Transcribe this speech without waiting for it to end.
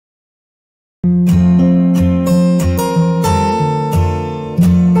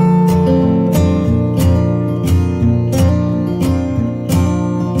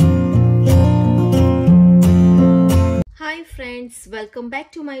welcome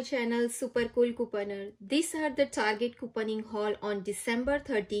back to my channel Super Cool Couponer. These are the Target couponing haul on December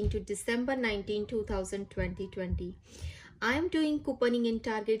 13 to December 19, 2020. I am doing couponing in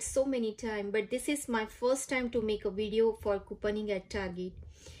Target so many times, but this is my first time to make a video for couponing at Target.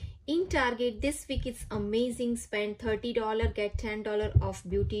 In Target this week it's amazing, spend $30 get $10 off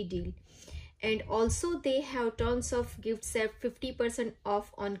beauty deal. And also they have tons of gift set 50%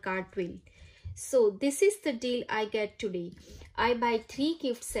 off on Cartwheel. So this is the deal I get today. I buy 3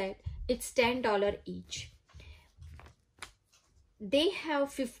 gift set, it's $10 each. They have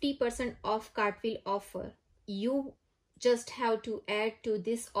 50% off Cartwheel offer. You just have to add to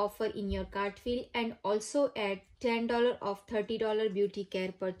this offer in your Cartwheel and also add $10 off $30 beauty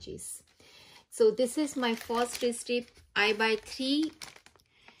care purchase. So this is my first receipt. I buy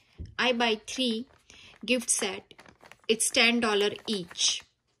three gift set, it's $10 each.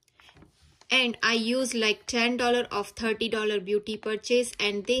 And I use like $10 of $30 beauty purchase,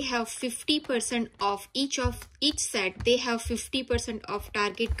 and they have 50% off each set. They have 50% off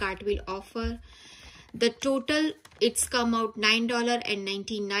Target Cartwheel offer. The total it's come out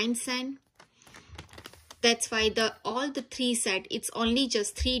 $9.99. That's why all the 3 set it's only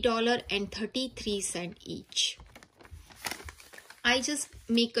just $3.33 each. I just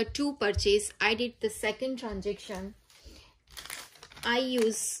make a 2 purchase. I did the second transaction.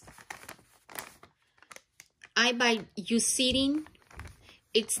 I buy Eucerin,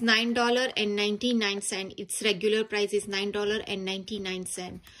 it's $9.99. Its regular price is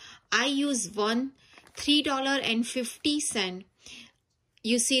 $9.99. I use one $3.50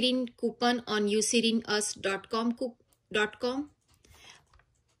 Eucerin coupon on eucerinus.com.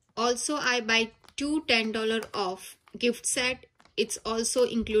 Also I buy 2 $10 off gift set. It's also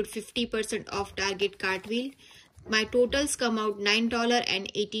include 50% off Target Cartwheel. My totals come out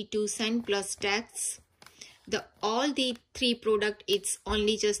 $9.82 plus tax. All the 3 product it's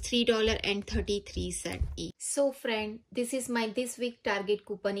only just $3.33 each. So friend, this is my this week Target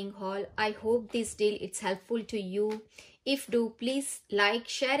couponing haul. I hope this deal is helpful to you. If do, please like,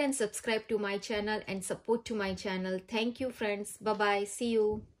 share and subscribe to my channel and support to my channel. Thank you friends. Bye bye. See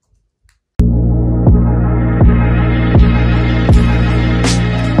you.